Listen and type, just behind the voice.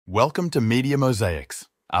Welcome to Media Mosaics.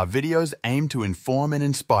 Our videos aim to inform and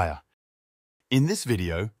inspire. In this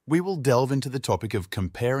video, we will delve into the topic of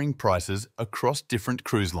comparing prices across different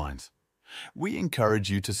cruise lines. We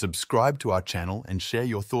encourage you to subscribe to our channel and share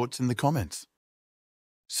your thoughts in the comments.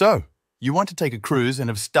 So, you want to take a cruise and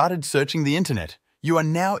have started searching the internet. You are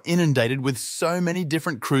now inundated with so many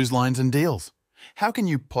different cruise lines and deals. How can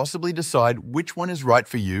you possibly decide which one is right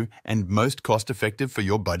for you and most cost-effective for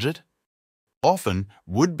your budget? Often,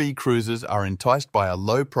 would-be cruisers are enticed by a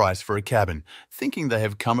low price for a cabin, thinking they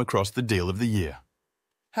have come across the deal of the year.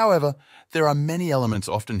 However, there are many elements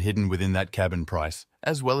often hidden within that cabin price,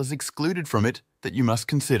 as well as excluded from it, that you must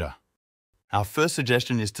consider. Our first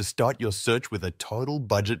suggestion is to start your search with a total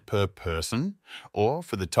budget per person, or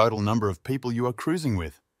for the total number of people you are cruising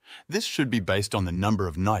with. This should be based on the number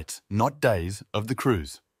of nights, not days, of the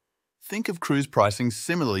cruise. Think of cruise pricing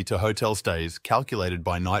similarly to hotel stays, calculated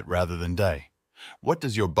by night rather than day. What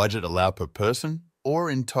does your budget allow per person, or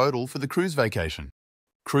in total for the cruise vacation?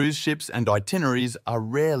 Cruise ships and itineraries are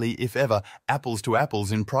rarely, if ever, apples to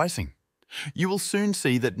apples in pricing. You will soon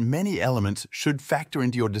see that many elements should factor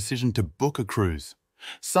into your decision to book a cruise.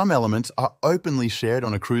 Some elements are openly shared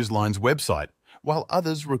on a cruise line's website, while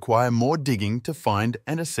others require more digging to find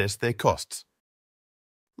and assess their costs.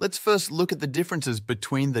 Let's first look at the differences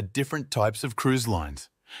between the different types of cruise lines.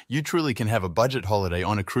 You truly can have a budget holiday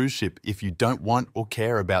on a cruise ship if you don't want or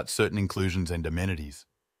care about certain inclusions and amenities.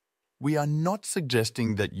 We are not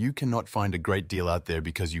suggesting that you cannot find a great deal out there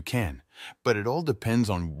because you can, but it all depends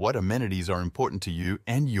on what amenities are important to you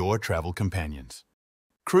and your travel companions.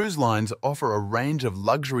 Cruise lines offer a range of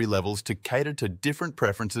luxury levels to cater to different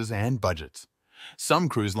preferences and budgets. Some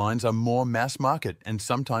cruise lines are more mass market and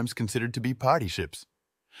sometimes considered to be party ships.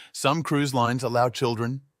 Some cruise lines allow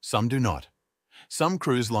children, some do not. Some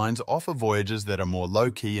cruise lines offer voyages that are more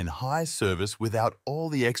low-key and high service without all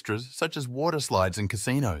the extras such as water slides and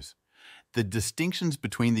casinos. The distinctions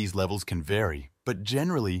between these levels can vary, but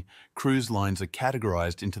generally, cruise lines are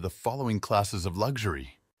categorized into the following classes of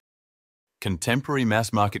luxury. Contemporary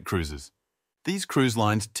mass-market cruises. These cruise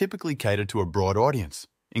lines typically cater to a broad audience,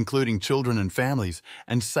 including children and families,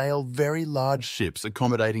 and sail very large ships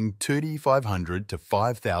accommodating 2,500 to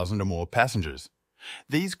 5,000 or more passengers.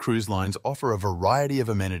 These cruise lines offer a variety of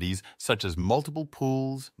amenities such as multiple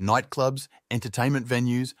pools, nightclubs, entertainment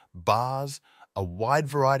venues, bars, a wide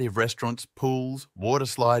variety of restaurants, pools, water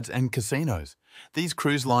slides, and casinos. These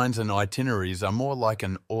cruise lines and itineraries are more like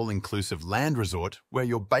an all-inclusive land resort where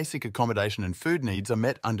your basic accommodation and food needs are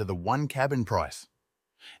met under the one cabin price.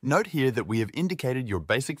 Note here that we have indicated your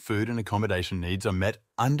basic food and accommodation needs are met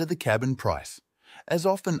under the cabin price, as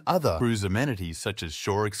often other cruise amenities such as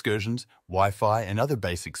shore excursions, Wi-Fi, and other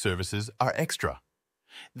basic services are extra.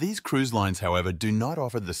 These cruise lines, however, do not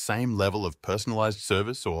offer the same level of personalized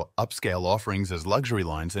service or upscale offerings as luxury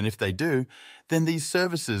lines, and if they do, then these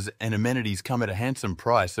services and amenities come at a handsome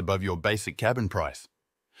price above your basic cabin price.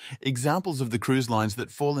 Examples of the cruise lines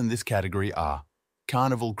that fall in this category are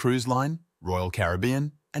Carnival Cruise Line, Royal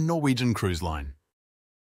Caribbean, and Norwegian Cruise Line.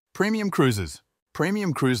 Premium cruises.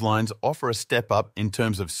 Premium cruise lines offer a step up in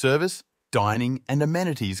terms of service, dining, and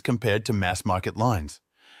amenities compared to mass-market lines.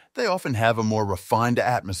 They often have a more refined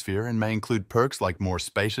atmosphere and may include perks like more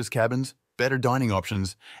spacious cabins, better dining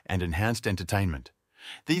options, and enhanced entertainment.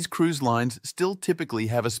 These cruise lines still typically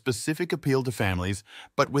have a specific appeal to families,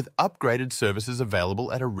 but with upgraded services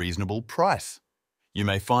available at a reasonable price. You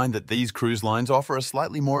may find that these cruise lines offer a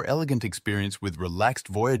slightly more elegant experience with relaxed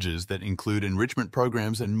voyages that include enrichment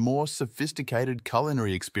programs and more sophisticated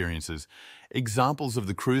culinary experiences. Examples of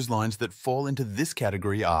the cruise lines that fall into this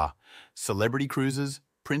category are Celebrity Cruises,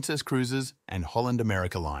 Princess Cruises, and Holland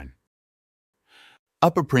America Line.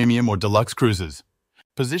 Upper Premium or Deluxe Cruises.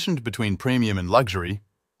 Positioned between premium and luxury,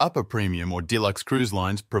 upper premium or deluxe cruise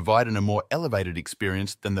lines provide a more elevated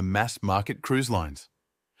experience than the mass-market cruise lines.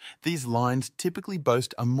 These lines typically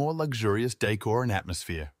boast a more luxurious decor and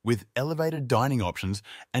atmosphere, with elevated dining options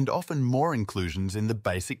and often more inclusions in the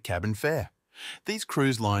basic cabin fare. These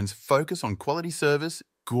cruise lines focus on quality service,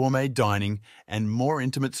 gourmet dining, and more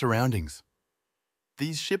intimate surroundings.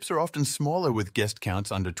 These ships are often smaller with guest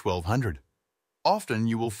counts under 1,200. Often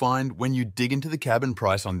you will find when you dig into the cabin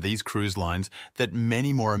price on these cruise lines that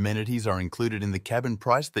many more amenities are included in the cabin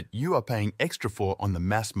price that you are paying extra for on the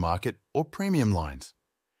mass market or premium lines.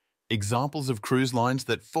 Examples of cruise lines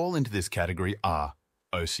that fall into this category are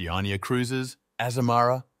Oceania Cruises,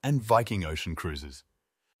 Azamara, and Viking Ocean Cruises.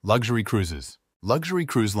 Luxury cruises. Luxury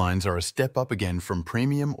cruise lines are a step up again from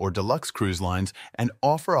premium or deluxe cruise lines and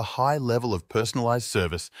offer a high level of personalized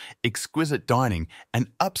service, exquisite dining, and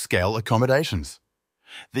upscale accommodations.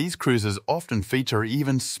 These cruises often feature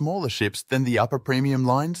even smaller ships than the upper premium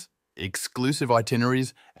lines, exclusive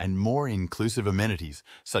itineraries, and more inclusive amenities,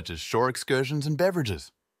 such as shore excursions and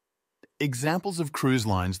beverages. Examples of cruise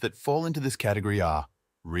lines that fall into this category are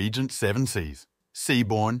Regent Seven Seas,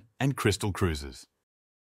 Seabourn, and Crystal Cruises.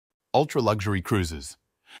 Ultra-luxury cruises.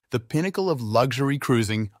 The pinnacle of luxury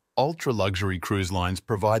cruising, ultra-luxury cruise lines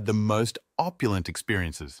provide the most opulent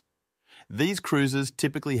experiences. These cruises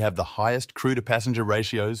typically have the highest crew-to-passenger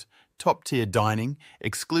ratios, top-tier dining,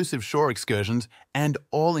 exclusive shore excursions, and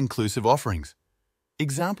all-inclusive offerings.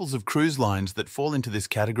 Examples of cruise lines that fall into this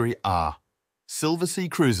category are Silversea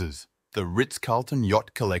Cruises, the Ritz-Carlton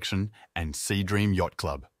Yacht Collection, and Sea Dream Yacht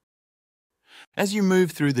Club. As you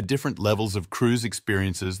move through the different levels of cruise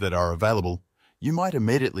experiences that are available, you might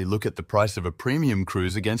immediately look at the price of a premium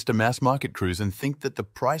cruise against a mass market cruise and think that the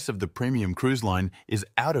price of the premium cruise line is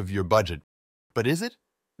out of your budget. But is it?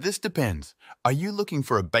 This depends. Are you looking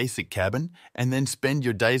for a basic cabin and then spend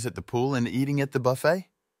your days at the pool and eating at the buffet?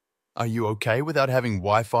 Are you okay without having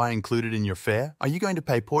Wi-Fi included in your fare? Are you going to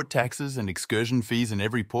pay port taxes and excursion fees in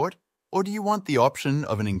every port? Or do you want the option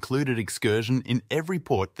of an included excursion in every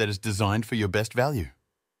port that is designed for your best value?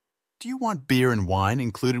 Do you want beer and wine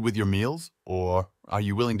included with your meals, or are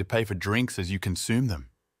you willing to pay for drinks as you consume them?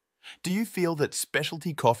 Do you feel that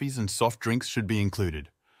specialty coffees and soft drinks should be included,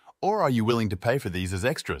 or are you willing to pay for these as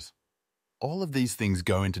extras? All of these things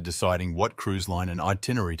go into deciding what cruise line and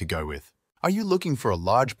itinerary to go with. Are you looking for a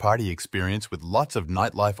large party experience with lots of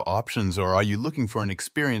nightlife options, or are you looking for an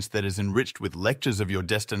experience that is enriched with lectures of your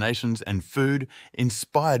destinations and food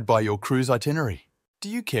inspired by your cruise itinerary? Do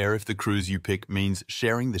you care if the cruise you pick means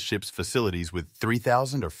sharing the ship's facilities with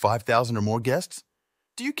 3,000 or 5,000 or more guests?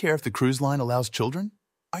 Do you care if the cruise line allows children?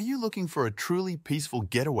 Are you looking for a truly peaceful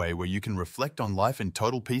getaway where you can reflect on life in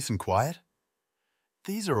total peace and quiet?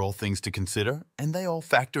 These are all things to consider, and they all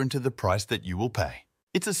factor into the price that you will pay.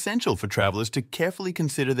 It's essential for travelers to carefully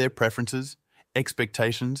consider their preferences,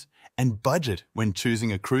 expectations, and budget when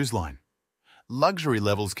choosing a cruise line. Luxury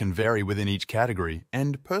levels can vary within each category,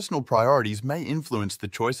 and personal priorities may influence the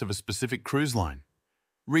choice of a specific cruise line.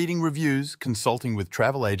 Reading reviews, consulting with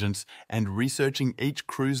travel agents, and researching each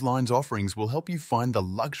cruise line's offerings will help you find the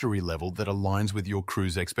luxury level that aligns with your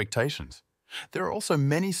cruise expectations. There are also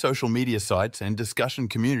many social media sites and discussion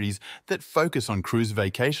communities that focus on cruise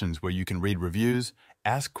vacations where you can read reviews,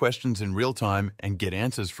 ask questions in real time, and get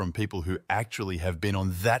answers from people who actually have been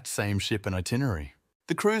on that same ship and itinerary.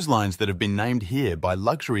 The cruise lines that have been named here by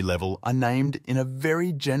luxury level are named in a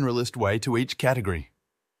very generalist way to each category.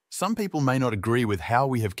 Some people may not agree with how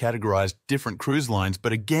we have categorized different cruise lines,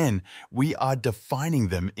 but again, we are defining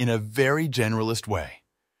them in a very generalist way.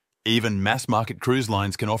 Even mass-market cruise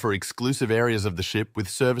lines can offer exclusive areas of the ship with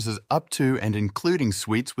services up to and including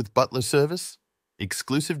suites with butler service,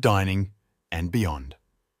 exclusive dining, and beyond.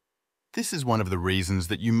 This is one of the reasons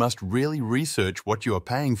that you must really research what you are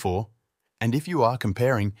paying for, and if you are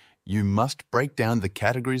comparing, you must break down the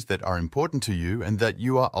categories that are important to you and that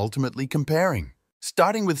you are ultimately comparing.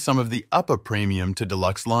 Starting with some of the upper premium to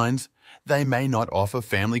deluxe lines, they may not offer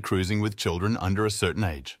family cruising with children under a certain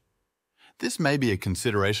age. This may be a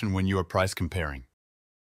consideration when you are price comparing.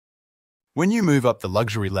 When you move up the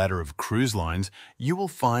luxury ladder of cruise lines, you will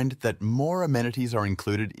find that more amenities are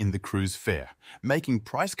included in the cruise fare, making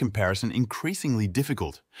price comparison increasingly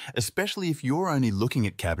difficult, especially if you're only looking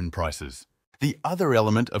at cabin prices. The other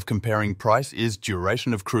element of comparing price is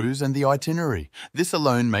duration of cruise and the itinerary. This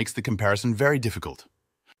alone makes the comparison very difficult.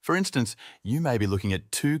 For instance, you may be looking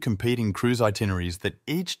at two competing cruise itineraries that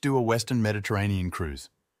each do a Western Mediterranean cruise.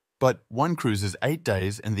 But one cruise is 8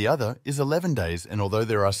 days and the other is 11 days, and although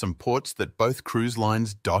there are some ports that both cruise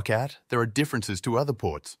lines dock at, there are differences to other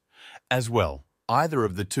ports. As well, either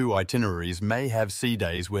of the two itineraries may have sea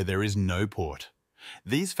days where there is no port.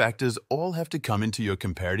 These factors all have to come into your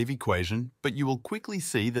comparative equation, but you will quickly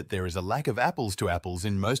see that there is a lack of apples to apples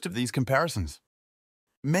in most of these comparisons.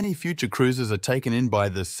 Many future cruises are taken in by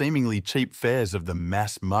the seemingly cheap fares of the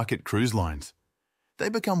mass market cruise lines. They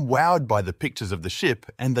become wowed by the pictures of the ship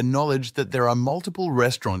and the knowledge that there are multiple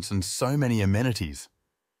restaurants and so many amenities.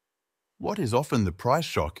 What is often the price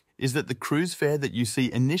shock is that the cruise fare that you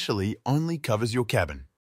see initially only covers your cabin.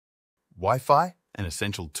 Wi-Fi, an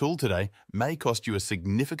essential tool today, may cost you a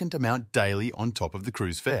significant amount daily on top of the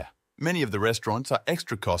cruise fare. Many of the restaurants are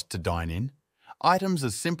extra cost to dine in. Items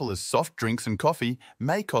as simple as soft drinks and coffee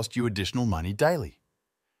may cost you additional money daily.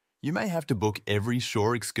 You may have to book every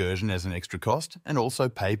shore excursion as an extra cost and also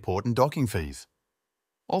pay port and docking fees.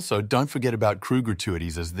 Also, don't forget about crew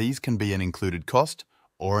gratuities, as these can be an included cost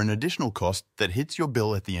or an additional cost that hits your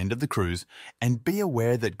bill at the end of the cruise, and be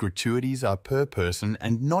aware that gratuities are per person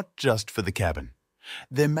and not just for the cabin.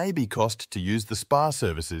 There may be cost to use the spa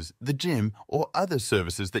services, the gym, or other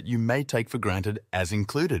services that you may take for granted as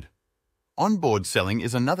included. Onboard selling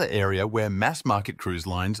is another area where mass-market cruise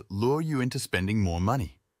lines lure you into spending more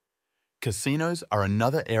money. Casinos are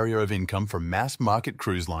another area of income for mass-market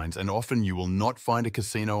cruise lines, and often you will not find a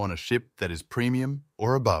casino on a ship that is premium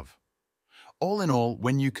or above. All in all,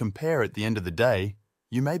 when you compare at the end of the day,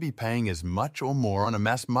 you may be paying as much or more on a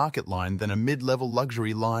mass-market line than a mid-level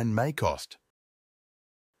luxury line may cost.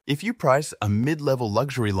 If you price a mid-level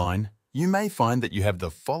luxury line, you may find that you have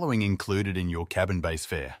the following included in your cabin base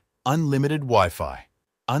fare: unlimited Wi-Fi,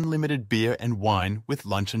 unlimited beer and wine with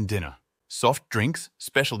lunch and dinner, soft drinks,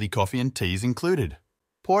 specialty coffee and teas included,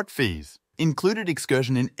 port fees, included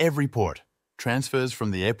excursion in every port, transfers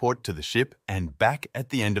from the airport to the ship and back at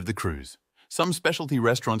the end of the cruise, some specialty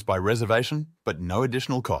restaurants by reservation but no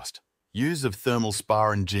additional cost, use of thermal spa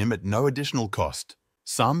and gym at no additional cost.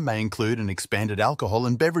 Some may include an expanded alcohol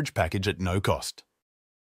and beverage package at no cost.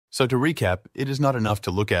 So to recap, it is not enough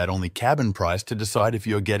to look at only cabin price to decide if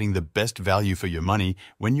you're getting the best value for your money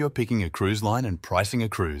when you're picking a cruise line and pricing a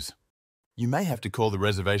cruise. You may have to call the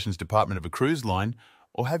reservations department of a cruise line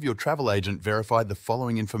or have your travel agent verify the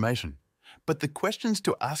following information. But the questions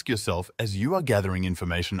to ask yourself as you are gathering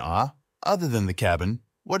information are, other than the cabin,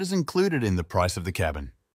 what is included in the price of the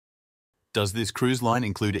cabin? Does this cruise line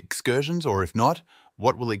include excursions, or if not,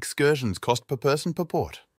 what will excursions cost per person per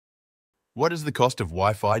port? What is the cost of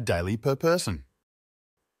Wi-Fi daily per person?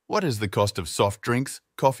 What is the cost of soft drinks,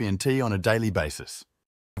 coffee and tea on a daily basis?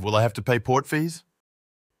 Will I have to pay port fees?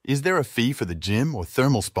 Is there a fee for the gym or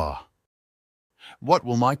thermal spa? What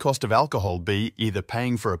will my cost of alcohol be, either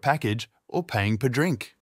paying for a package or paying per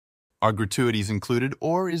drink? Are gratuities included,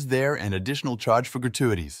 or is there an additional charge for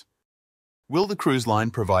gratuities? Will the cruise line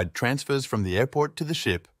provide transfers from the airport to the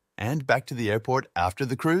ship and back to the airport after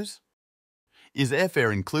the cruise? Is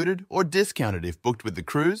airfare included or discounted if booked with the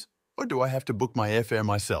cruise, or do I have to book my airfare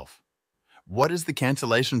myself? What is the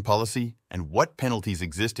cancellation policy, and what penalties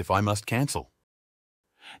exist if I must cancel?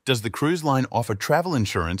 Does the cruise line offer travel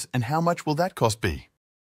insurance, and how much will that cost be?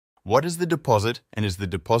 What is the deposit, and is the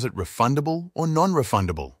deposit refundable or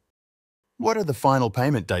non-refundable? What are the final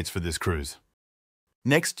payment dates for this cruise?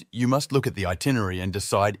 Next, you must look at the itinerary and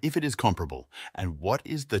decide if it is comparable, and what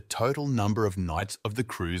is the total number of nights of the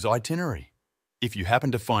cruise itinerary. If you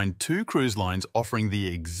happen to find two cruise lines offering the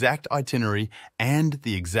exact itinerary and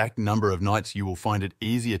the exact number of nights, you will find it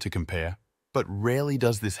easier to compare, but rarely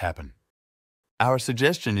does this happen. Our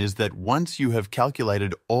suggestion is that once you have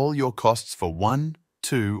calculated all your costs for 1,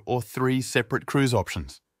 2, or 3 separate cruise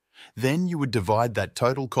options, then you would divide that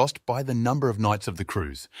total cost by the number of nights of the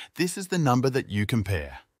cruise. This is the number that you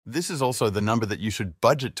compare. This is also the number that you should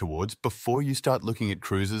budget towards before you start looking at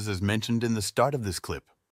cruises as mentioned in the start of this clip.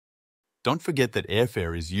 Don't forget that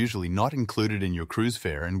airfare is usually not included in your cruise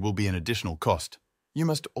fare and will be an additional cost. You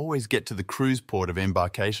must always get to the cruise port of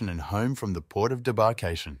embarkation and home from the port of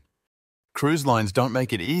debarkation. Cruise lines don't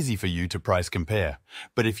make it easy for you to price compare,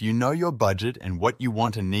 but if you know your budget and what you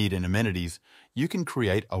want and need in amenities, you can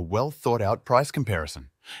create a well-thought-out price comparison.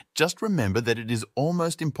 Just remember that it is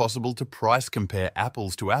almost impossible to price compare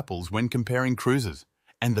apples to apples when comparing cruises,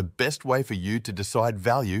 and the best way for you to decide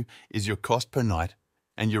value is your cost per night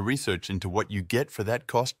and your research into what you get for that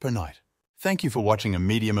cost per night. Thank you for watching a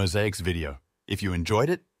Media Mosaics video. If you enjoyed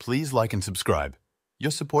it, please like and subscribe.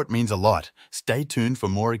 Your support means a lot. Stay tuned for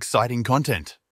more exciting content.